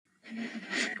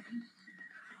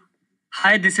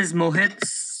Hi, this is Mohit.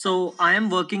 So I am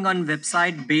working on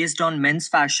website based on men's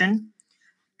fashion.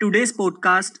 Today's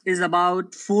podcast is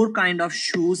about four kind of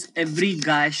shoes every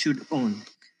guy should own.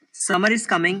 Summer is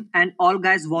coming and all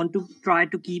guys want to try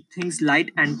to keep things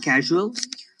light and casual.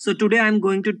 So today I'm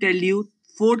going to tell you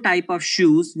four type of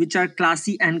shoes which are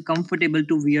classy and comfortable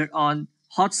to wear on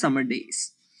hot summer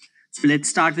days. So let's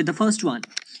start with the first one,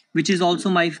 which is also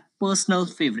my personal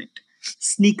favorite,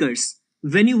 sneakers.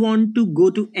 When you want to go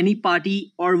to any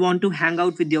party or want to hang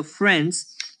out with your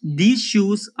friends, these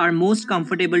shoes are most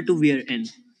comfortable to wear in.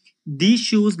 These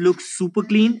shoes look super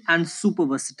clean and super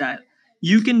versatile.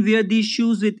 You can wear these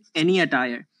shoes with any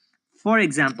attire. For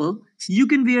example, you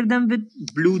can wear them with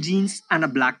blue jeans and a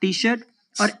black t shirt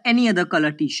or any other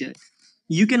color t shirt.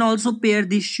 You can also pair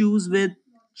these shoes with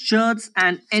shirts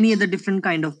and any other different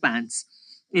kind of pants.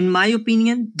 In my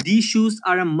opinion, these shoes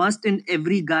are a must in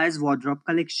every guy's wardrobe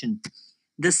collection.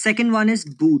 The second one is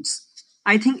boots.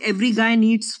 I think every guy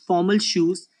needs formal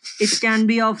shoes. It can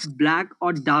be of black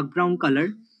or dark brown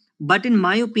color, but in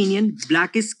my opinion,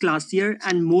 black is classier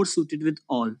and more suited with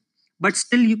all. But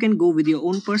still, you can go with your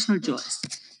own personal choice.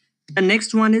 The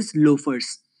next one is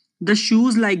loafers. The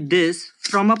shoes like this,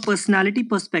 from a personality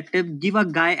perspective, give a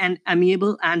guy an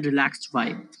amiable and relaxed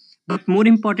vibe. But more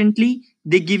importantly,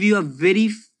 they give you a very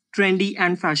trendy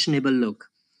and fashionable look.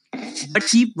 But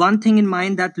keep one thing in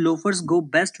mind that loafers go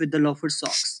best with the loafer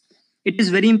socks. It is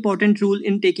very important rule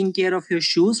in taking care of your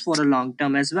shoes for a long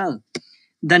term as well.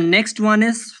 The next one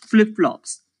is flip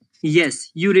flops. Yes,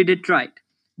 you read it right.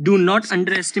 Do not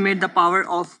underestimate the power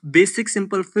of basic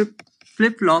simple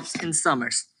flip flops in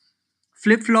summers.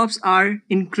 Flip flops are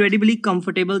incredibly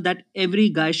comfortable that every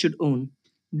guy should own.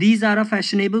 These are a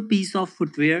fashionable piece of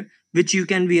footwear which you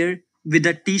can wear with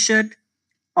a t shirt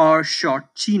or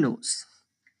short chinos.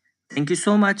 Thank you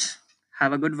so much.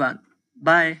 Have a good one.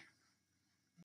 Bye.